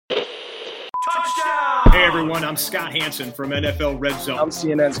Touchdown! Hey everyone, I'm Scott Hansen from NFL Red Zone. I'm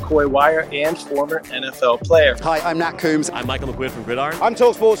CNN's Coy Wire and former NFL player. Hi, I'm Nat Coombs. I'm Michael McQuaid from Gridiron. I'm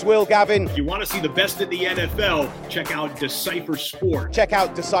TalkSport's Will Gavin. If you want to see the best of the NFL, check out Decipher Sport. Check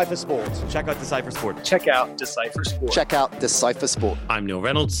out Decipher Sport. Check out Decipher Sport. Check out Decipher Sport. Check out Decipher Sport. I'm Neil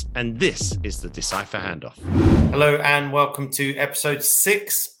Reynolds, and this is the Decipher Handoff. Hello, and welcome to episode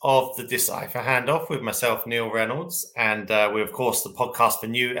 6 of the Decipher Handoff with myself, Neil Reynolds, and we're, of course, the podcast for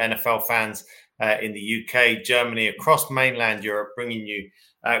new NFL fans in the UK, Germany, across mainland Europe, bringing you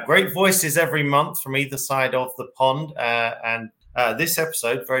great voices every month from either side of the pond. And this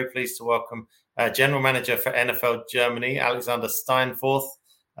episode, very pleased to welcome General Manager for NFL Germany, Alexander Steinforth.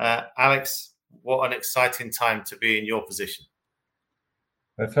 Alex, what an exciting time to be in your position.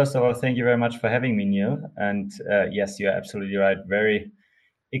 Well, first of all, thank you very much for having me, Neil. And yes, you're absolutely right. Very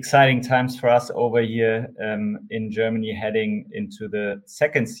exciting times for us over here in Germany, heading into the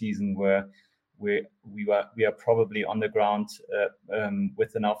second season where we are probably on the ground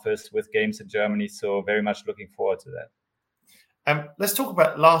with an office, with games in Germany. So very much looking forward to that. Let's talk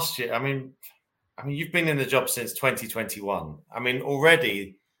about last year. I mean, you've been in the job since 2021. I mean,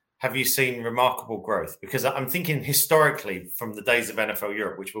 already have you seen remarkable growth? Because I'm thinking historically from the days of NFL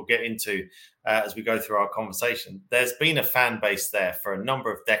Europe, which we'll get into as we go through our conversation, there's been a fan base there for a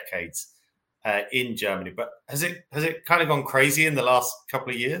number of decades in Germany. But has it kind of gone crazy in the last couple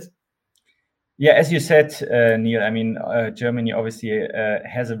of years? Yeah, as you said, Neil, I mean, Germany obviously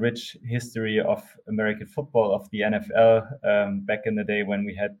has a rich history of American football, of the NFL. Back in the day when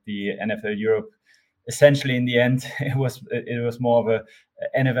we had the NFL Europe, essentially in the end, it was more of a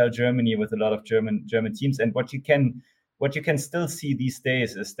NFL Germany with a lot of German teams. And what you can still see these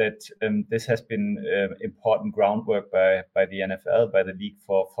days is that this has been important groundwork by the NFL, by the league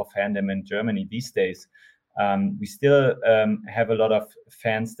for fandom in Germany these days. We still have a lot of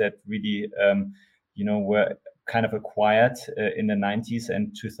fans that really, were kind of acquired in the 90s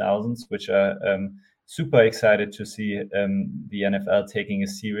and 2000s, which are super excited to see the NFL taking a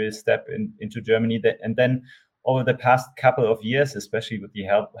serious step into Germany. And then over the past couple of years, especially with the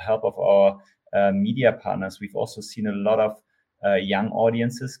help of our media partners, we've also seen a lot of young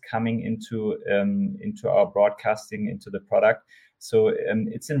audiences coming into our broadcasting, into the product. So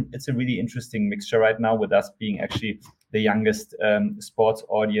it's a really interesting mixture right now, with us being actually the youngest sports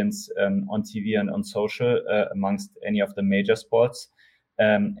audience on TV and on social amongst any of the major sports.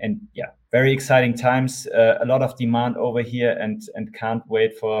 And yeah, very exciting times, a lot of demand over here, and can't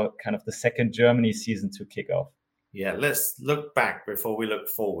wait for kind of the second Germany season to kick off. Yeah, let's look back before we look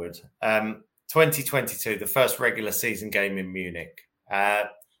forward. 2022, the first regular season game in Munich.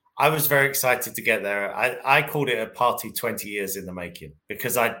 I was very excited to get there. I called it a party 20 years in the making,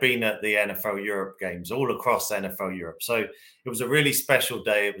 because I'd been at the NFL Europe games all across NFL Europe. So it was a really special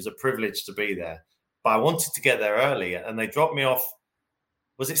day. It was a privilege to be there. But I wanted to get there early, and they dropped me off.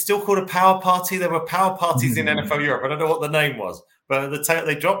 Was it still called a power party? There were power parties in NFL Europe. I don't know what the name was, but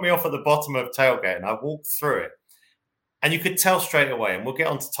they dropped me off at the bottom of tailgate, and I walked through it. And you could tell straight away, and we'll get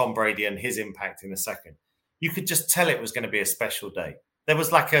on to Tom Brady and his impact in a second. You could just tell it was going to be a special day. There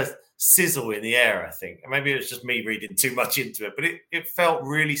was like a sizzle in the air, I think. Maybe it was just me reading too much into it, but it felt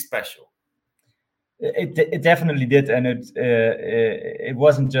really special. It definitely did, and it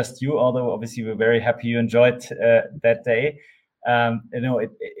wasn't just you. Although obviously we're very happy you enjoyed that day.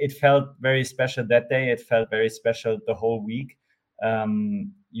 It felt very special that day. It felt very special the whole week.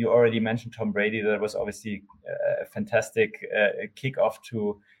 You already mentioned Tom Brady. That was obviously a fantastic kickoff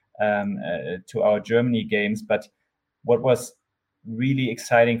to our Germany games. But what was really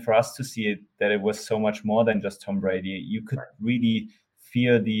exciting for us to see that it was so much more than just Tom Brady. You could really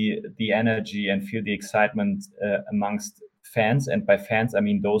feel the energy and feel the excitement amongst fans. And by fans, I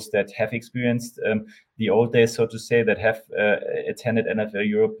mean those that have experienced the old days, so to say, that have attended NFL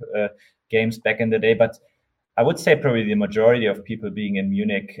Europe games back in the day. But I would say probably the majority of people being in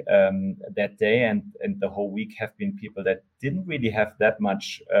Munich that day and the whole week have been people that didn't really have that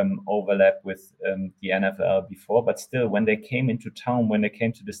much overlap with the NFL before. But still, when they came into town, when they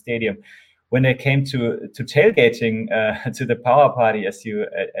came to the stadium, when they came to tailgating, to the power party, as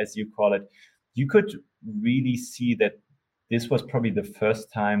you call it, you could really see that this was probably the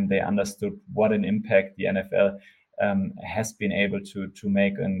first time they understood what an impact the NFL has been able to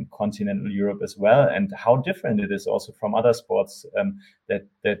make in continental Europe as well, and how different it is also from other sports that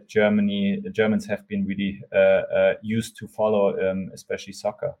the Germans have been really used to follow, especially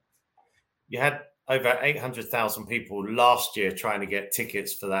soccer. You had over 800,000 people last year trying to get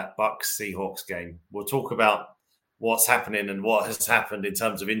tickets for that Bucks Seahawks game. We'll talk about what's happening and what has happened in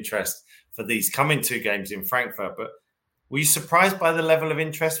terms of interest for these coming two games in Frankfurt. But Were you surprised by the level of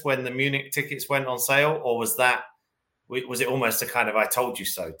interest when the Munich tickets went on sale, or was it almost a kind of "I told you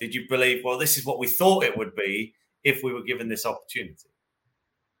so"? Did you believe, well, this is what we thought it would be if we were given this opportunity?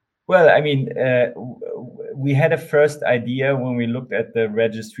 Well, I mean, we had a first idea when we looked at the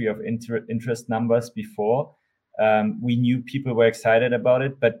registry of interest numbers before. We knew people were excited about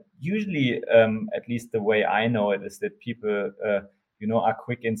it, but usually, at least the way I know it, is that people, are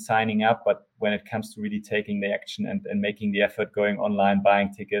quick in signing up, but when it comes to really taking the action and making the effort, going online,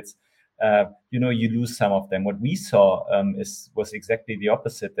 buying tickets, you lose some of them. What we saw was exactly the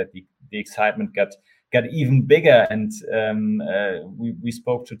opposite, that the excitement got even bigger, and we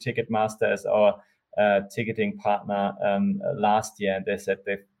spoke to Ticketmaster as our ticketing partner last year, and they said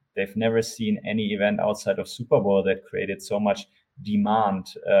they've never seen any event outside of Super Bowl that created so much demand,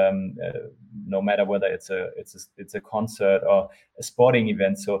 no matter whether it's a concert or a sporting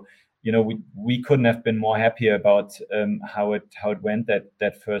event. So we couldn't have been more happier about how it went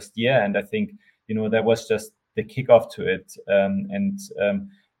that first year, and I think that was just the kickoff to it, and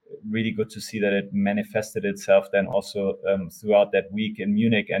really good to see that it manifested itself then also throughout that week in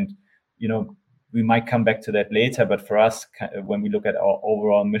Munich. And we might come back to that later, but for us, when we look at our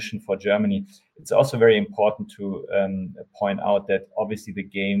overall mission for Germany, it's also very important to point out that obviously the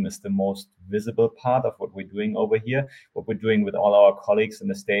game is the most visible part of what we're doing over here, what we're doing with all our colleagues in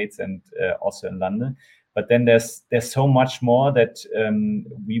the States and also in London. But then there's so much more that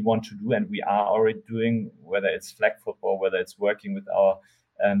we want to do, and we are already doing, whether it's flag football, whether it's working with our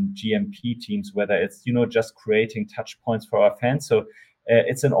GMP teams, whether it's just creating touch points for our fans. So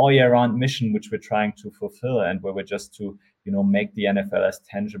it's an all year round mission which we're trying to fulfill, and where we're just to make the NFL as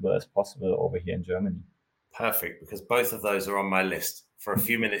tangible as possible over here in Germany. Perfect, because both of those are on my list for a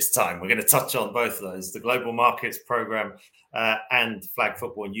few minutes' time. We're going to touch on both of those, the Global Markets Program and flag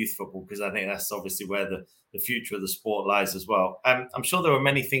football and youth football, because I think that's obviously where the future of the sport lies as well. I'm sure there were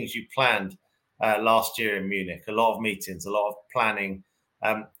many things you planned last year in Munich, a lot of meetings, a lot of planning.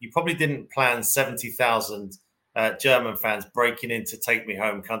 You probably didn't plan 70,000 German fans breaking into Take Me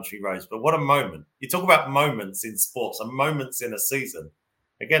Home Country Roads, but what a moment. You talk about moments in sports and moments in a season.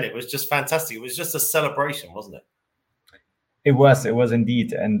 Again, it was just fantastic. It was just a celebration, wasn't it? It was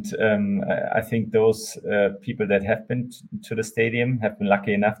indeed. And I think those people that have been to the stadium have been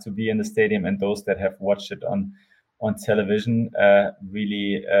lucky enough to be in the stadium, and those that have watched it on television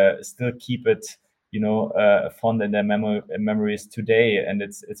really still keep it fond in their memories today. And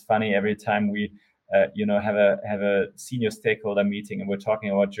it's funny, every time we have a senior stakeholder meeting and we're talking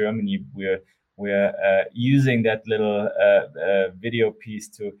about Germany, we're using that little video piece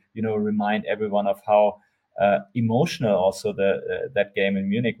to remind everyone of how emotional also that game in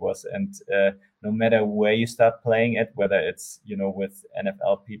Munich was. And no matter where you start playing it, whether it's with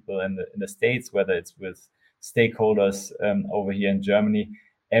NFL people in the States, whether it's with stakeholders over here in Germany,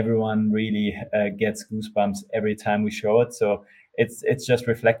 everyone really gets goosebumps every time we show it. So it's just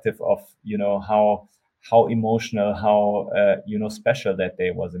reflective of how emotional, how special that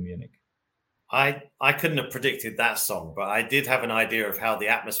day was in Munich. I couldn't have predicted that song, but I did have an idea of how the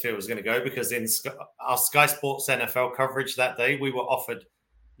atmosphere was going to go, because in our Sky Sports NFL coverage that day, we were offered,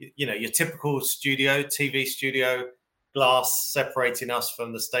 your typical TV studio, glass separating us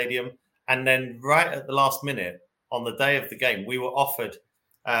from the stadium. And then right at the last minute, on the day of the game, we were offered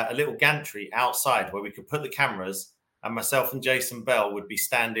a little gantry outside where we could put the cameras, and myself and Jason Bell would be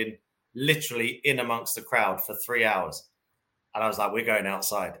standing literally in amongst the crowd for 3 hours. And I was like, we're going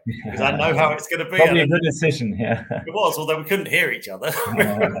outside, because I know how it's going to be. Probably a good decision, yeah. It was, although we couldn't hear each other.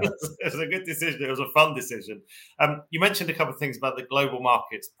 It was a good decision. It was a fun decision. You mentioned a couple of things about the Global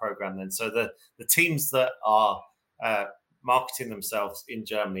Markets Program then. So the teams that are marketing themselves in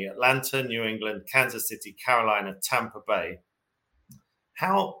Germany, Atlanta, New England, Kansas City, Carolina, Tampa Bay.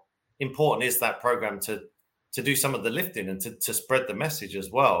 How important is that program to do some of the lifting and to spread the message as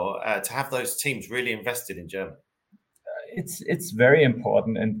well, to have those teams really invested in Germany? It's very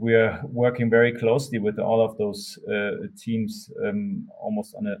important, and we're working very closely with all of those teams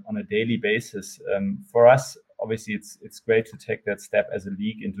almost on a daily basis. For us, obviously, it's great to take that step as a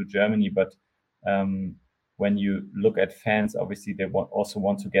league into Germany, but when you look at fans, obviously they also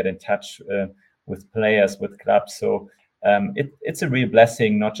want to get in touch with players, with clubs. So it's a real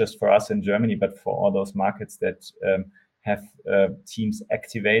blessing, not just for us in Germany, but for all those markets that have teams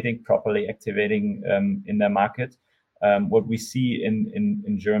properly activating in their market. What we see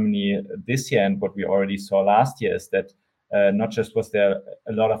in Germany this year, and what we already saw last year, is that not just was there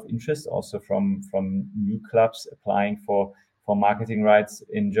a lot of interest also from new clubs applying for marketing rights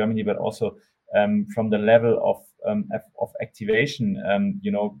in Germany, but also from the level of activation.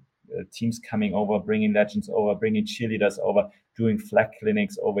 teams coming over, bringing legends over, bringing cheerleaders over, doing flag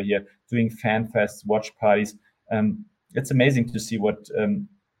clinics over here, doing fan fests, watch parties. It's amazing to see what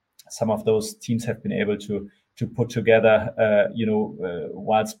some of those teams have been able to put together,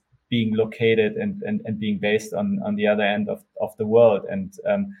 whilst being located and being based on the other end of the world. And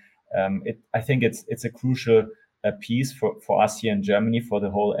I think it's a crucial piece for us here in Germany, for the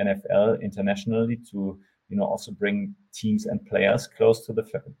whole NFL internationally, to also bring teams and players close to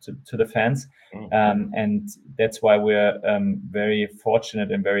the fans. And that's why we're very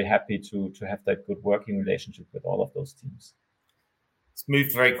fortunate and very happy to have that good working relationship with all of those teams. It's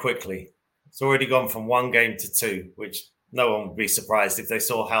moved very quickly. It's already gone from 1 game to 2, which no one would be surprised if they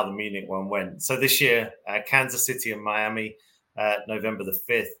saw how the Munich one went. So this year, Kansas City and Miami, November the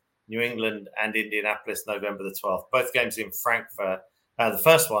 5th, New England and Indianapolis, November the 12th. Both games in Frankfurt. The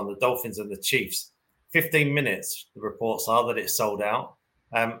first one, the Dolphins and the Chiefs, 15 minutes. The reports are that it's sold out.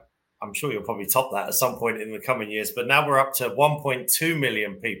 I'm sure you'll probably top that at some point in the coming years. But now we're up to 1.2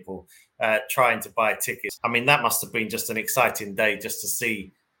 million people trying to buy tickets. I mean, that must have been just an exciting day just to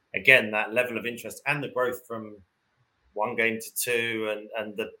see, again, that level of interest and the growth from 1 game to 2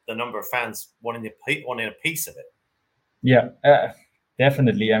 and the number of fans wanting a piece of it. Yeah,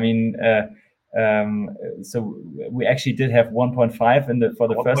 definitely. I mean, so we actually did have 1.5 for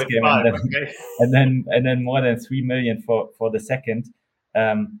the first game, and then more than 3 million for the second.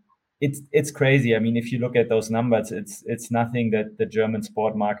 It's crazy. I mean, if you look at those numbers, it's nothing that the German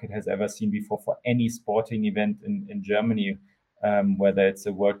sport market has ever seen before for any sporting event in Germany, whether it's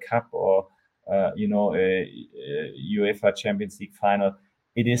a World Cup or a UEFA Champions League final.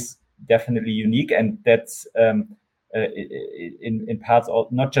 It is definitely unique, and that's in parts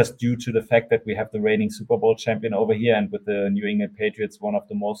not just due to the fact that we have the reigning Super Bowl champion over here, and with the New England Patriots, one of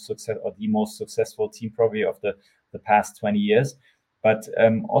the most successful team probably of the past 20 years. But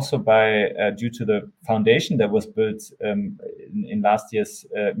also due to the foundation that was built in last year's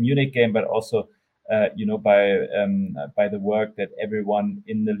Munich game, but also by the work that everyone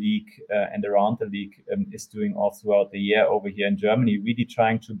in the league and around the league is doing all throughout the year over here in Germany, really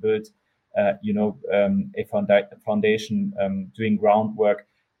trying to build a foundation, doing groundwork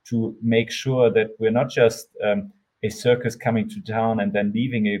to make sure that we're not just a circus coming to town and then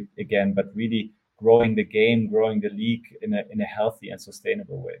leaving it again, but really growing the game, growing the league in a healthy and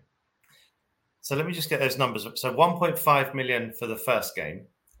sustainable way. So let me just get those numbers. So 1.5 million for the first game,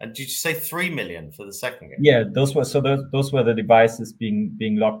 and did you say 3 million for the second game? Yeah, those were the devices being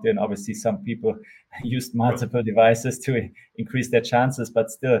logged in. Obviously, some people used multiple devices to increase their chances,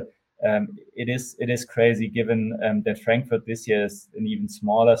 but still, it is crazy given that Frankfurt this year is an even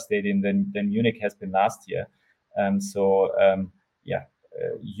smaller stadium than Munich has been last year.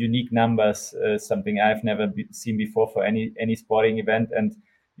 Unique numbers, something I've never seen before for any sporting event. And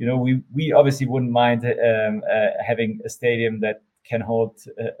we obviously wouldn't mind having a stadium that can hold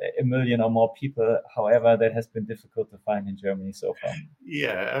 1 million or more people. However, that has been difficult to find in Germany so far.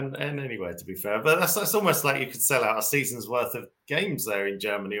 Yeah, and anywhere, to be fair, but that's almost like you could sell out a season's worth of games there in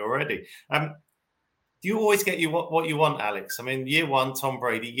Germany already. Do you always get what you want, Alex? I mean, year 1, Tom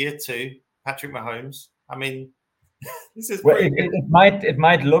Brady; year 2, Patrick Mahomes. I mean, this is it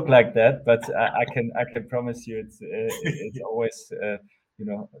might look like that, but I can promise you it's always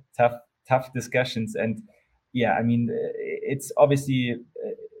tough discussions. And yeah, I mean, it's obviously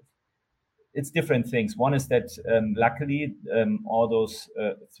it's different things. One is that luckily all those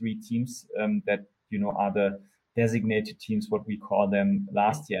 3 teams that are the designated teams, what we call them,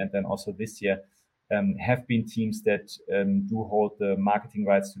 last year and then also this year, have been teams that do hold the marketing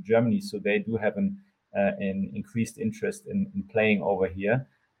rights to Germany, so they do have an increased interest in playing over here.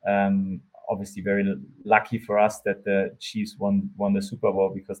 Obviously, very lucky for us that the Chiefs won the Super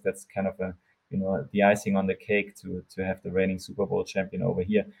Bowl, because that's kind of the icing on the cake to have the reigning Super Bowl champion over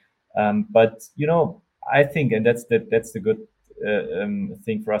here. But I think, and that's the good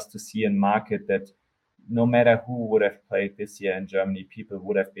thing for us to see and market, that no matter who would have played this year in Germany, people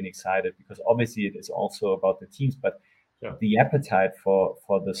would have been excited, because obviously it is also about the teams, but the appetite for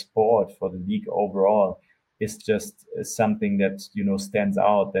the sport, for the league overall, is just something that stands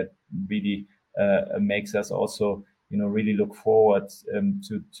out, that really makes us also really look forward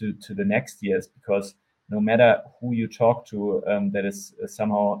to the next years, because no matter who you talk to that is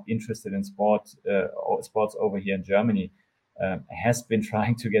somehow interested in sports over here in Germany, has been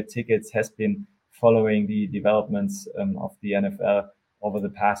trying to get tickets, has been following the developments of the NFL over the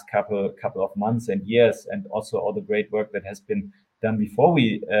past couple of months and years, and also all the great work that has been done before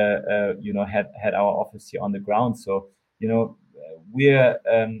we had our office here on the ground. So we're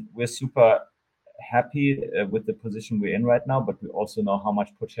super happy with the position we're in right now, but we also know how much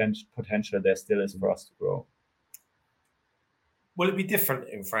potential there still is for us to grow. Will it be different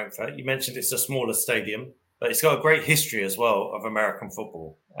in Frankfurt? You mentioned it's a smaller stadium, but it's got a great history as well of American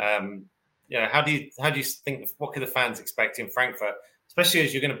football. How do you think? What can the fans expect in Frankfurt, especially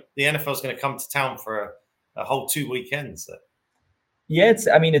as the NFL is going to come to town for a whole 2 weekends? Yeah,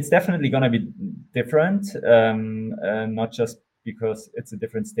 it's definitely going to be different. Not just because it's a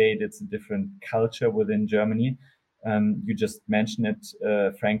different state, it's a different culture within Germany. You just mentioned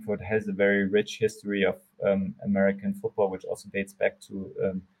it. Frankfurt has a very rich history of American football, which also dates back to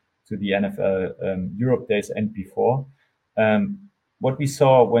the NFL Europe days and before. What we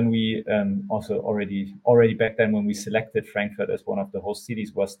saw when we also already back then when we selected Frankfurt as one of the host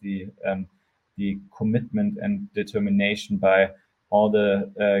cities was the commitment and determination by all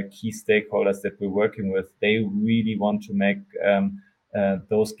the key stakeholders that we're working with. They really want to make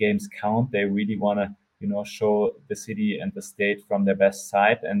those games count. They really want to show the city and the state from their best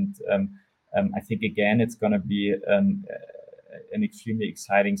side. And I think, again, it's going to be an extremely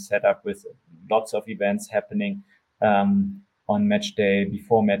exciting setup with lots of events happening on match day,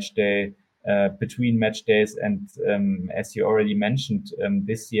 before match day, between match days. And as you already mentioned,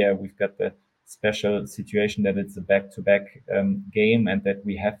 this year we've got the special situation that it's a back-to-back game, and that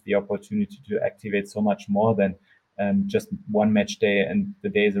we have the opportunity to activate so much more than just one match day and the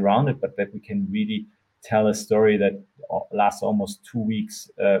days around it, but that we can really tell a story that lasts almost 2 weeks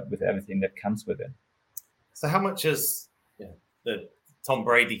with everything that comes with it. So how much has the Tom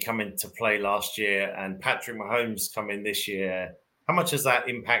Brady come into play last year and Patrick Mahomes come in this year? How much has that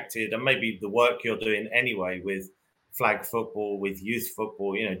impacted, and maybe the work you're doing anyway with flag football, with youth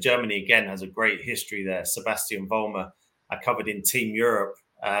football? Germany again has a great history there. Sebastian Vollmer, I covered in Team Europe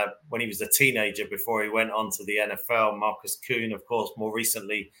when he was a teenager before he went on to the NFL. Marcus Kuhn, of course, more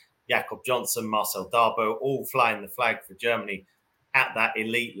recently, Jakob Johnson, Marcel Darboe, all flying the flag for Germany at that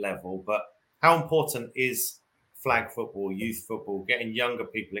elite level. But how important is flag football, youth football, getting younger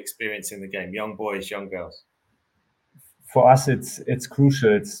people experiencing the game, young boys, young girls? For us, it's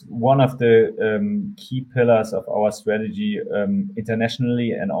crucial. It's one of the key pillars of our strategy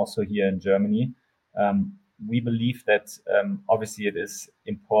internationally and also here in Germany. We believe that obviously it is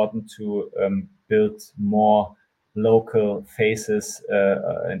important to build more local faces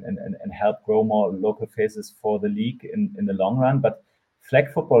and help grow more local faces for the league in the long run. But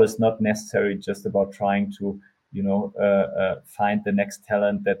flag football is not necessarily just about trying to find the next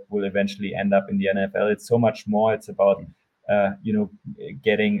talent that will eventually end up in the NFL. It's so much more. It's about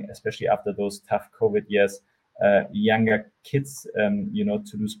getting, especially after those tough COVID years, younger kids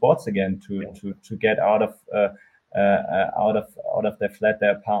to do sports again, to get out of their flat,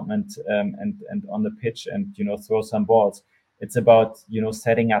 their apartment, and on the pitch and throw some balls. It's about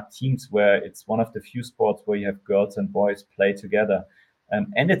setting up teams where it's one of the few sports where you have girls and boys play together,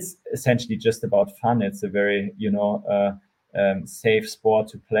 and it's essentially just about fun. It's a very safe sport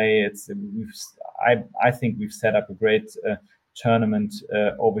to play. I think we've set up a great tournament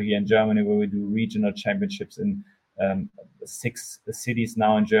over here in Germany where we do regional championships in 6 cities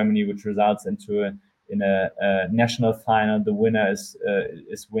now in Germany, which results into a national final. The winner is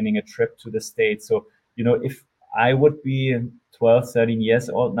winning a trip to the States. So if I would be 12, 13 years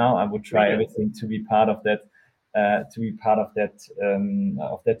old now, I would try everything to be part of that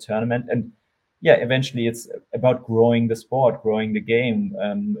tournament. And eventually it's about growing the sport, growing the game.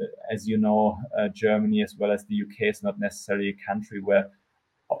 As you know, Germany as well as the UK is not necessarily a country where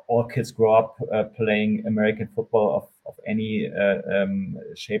all kids grow up playing American football of any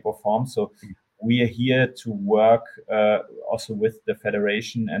shape or form. So we are here to work also with the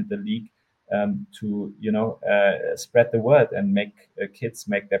federation and the league to spread the word and make kids,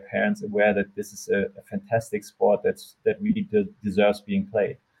 make their parents aware that this is a fantastic sport that really deserves being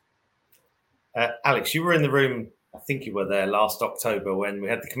played. Alex, you were in the room, I think you were there last October when we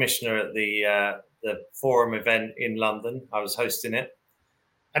had the commissioner at the forum event in London. I was hosting it.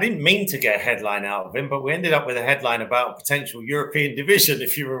 I didn't mean to get a headline out of him, but we ended up with a headline about a potential European division,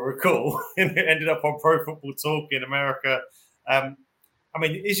 if you will recall. And it ended up on Pro Football Talk in America.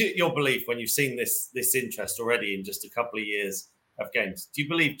 Is it your belief, when you've seen this interest already in just a couple of years of games, do you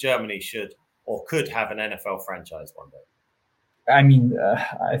believe Germany should or could have an NFL franchise one day?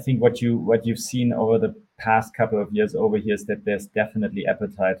 I think what you've seen over the past couple of years over here is that there's definitely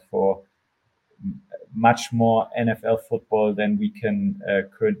appetite for much more NFL football than we can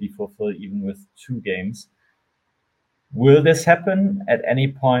currently fulfill, even with 2 games. Will this happen at any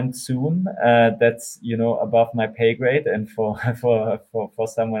point soon? That's above my pay grade and for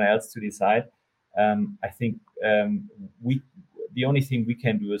someone else to decide. I think the only thing we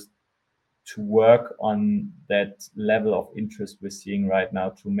can do is to work on that level of interest we're seeing right now,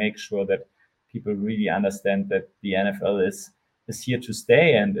 to make sure that people really understand that the NFL is here to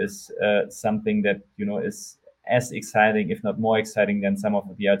stay and is something that is as exciting, if not more exciting, than some of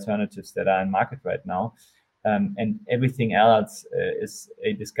the alternatives that are in market right now. And everything else is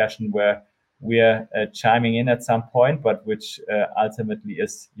a discussion where we're chiming in at some point, but which ultimately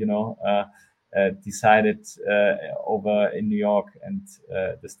is decided over in New York and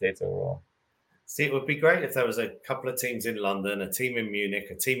the States overall. See, it would be great if there was a couple of teams in London, a team in Munich,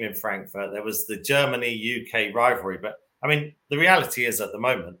 a team in Frankfurt. There was the Germany-UK rivalry. But, I mean, the reality is at the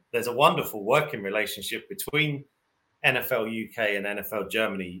moment, there's a wonderful working relationship between NFL UK and NFL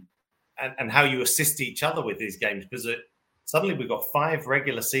Germany and how you assist each other with these games. Because suddenly we've got 5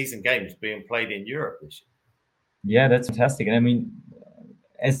 regular season games being played in Europe this year. Yeah, that's fantastic. And I mean,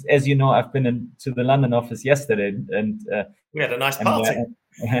 as you know, I've been to the London office yesterday, and we had a nice party.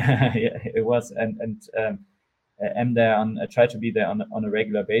 Yeah, it was, and am there I try to be there on a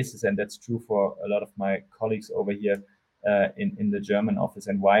regular basis, and that's true for a lot of my colleagues over here in the German office.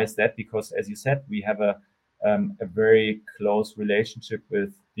 And why is that? Because, as you said, we have a very close relationship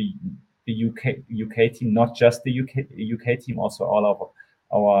with the UK team, not just the UK team, also all of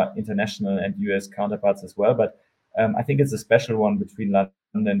our international and US counterparts as well. But I think it's a special one between London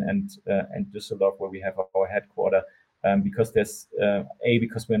and Düsseldorf, where we have our headquarters. Because there's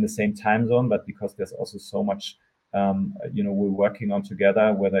because we're in the same time zone, but because there's also so much we're working on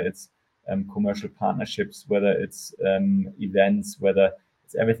together, whether it's commercial partnerships, whether it's events, whether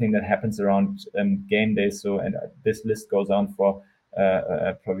it's everything that happens around game days. So, and this list goes on for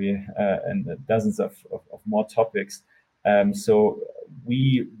probably and dozens of more topics. So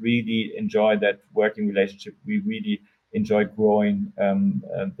we really enjoy that working relationship. We really enjoy growing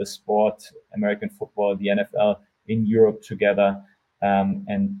the sport, American football, the NFL, in Europe together.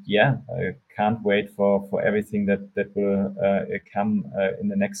 And yeah, I can't wait for everything that will come in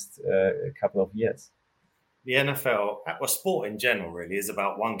the next couple of years. The NFL, well, sport in general, really is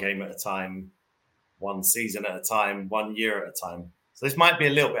about one game at a time, one season at a time, 1 year at a time. So this might be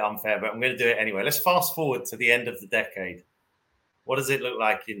a little bit unfair, but I'm going to do it anyway. Let's fast forward to the end of the decade. What does it look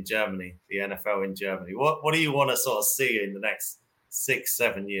like in Germany, the NFL in Germany? What do you want to sort of see in the next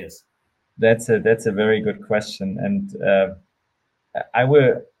 6-7 years? That's a very good question, and I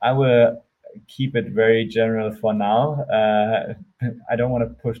will keep it very general for now. I don't want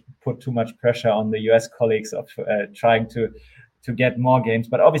to put too much pressure on the US colleagues of trying to get more games.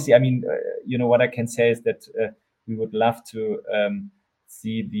 But obviously, I mean, what I can say is that we would love to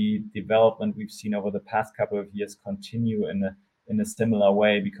see the development we've seen over the past couple of years continue in a similar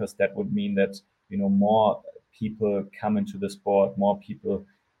way, because that would mean that more people come into the sport, more people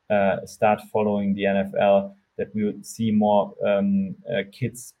start following the NFL, that we would see more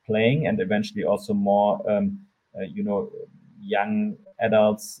kids playing, and eventually also more young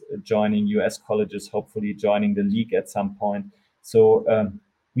adults joining US colleges, hopefully joining the league at some point. So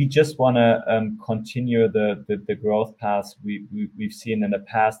we just want to continue the growth path we've seen in the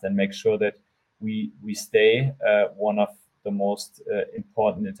past, and make sure that we stay one of the most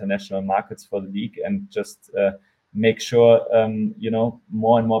important international markets for the league, and just make sure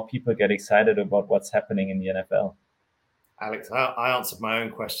more and more people get excited about what's happening in the NFL. Alex, I answered my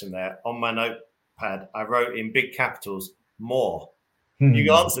own question there. On my notepad, I wrote in big capitals, more.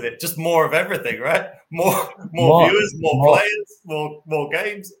 You answered it. Just more of everything, right? More viewers, more players, more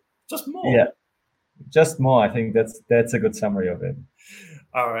games. Just more. Yeah, just more. I think that's a good summary of it.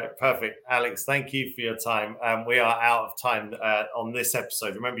 All right, perfect. Alex, thank you for your time. We are out of time on this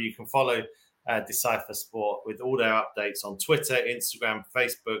episode. Remember, you can follow Decipher Sport with all their updates on Twitter, Instagram,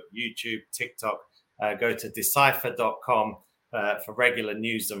 Facebook, YouTube, TikTok. Go to decipher.com for regular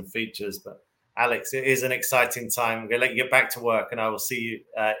news and features. But Alex, it is an exciting time. I'm going to let you get back to work, and I will see you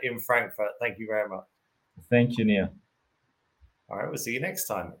in Frankfurt. Thank you very much. Thank you, Neil. All right, we'll see you next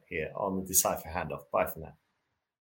time here on the Decipher Handoff. Bye for now.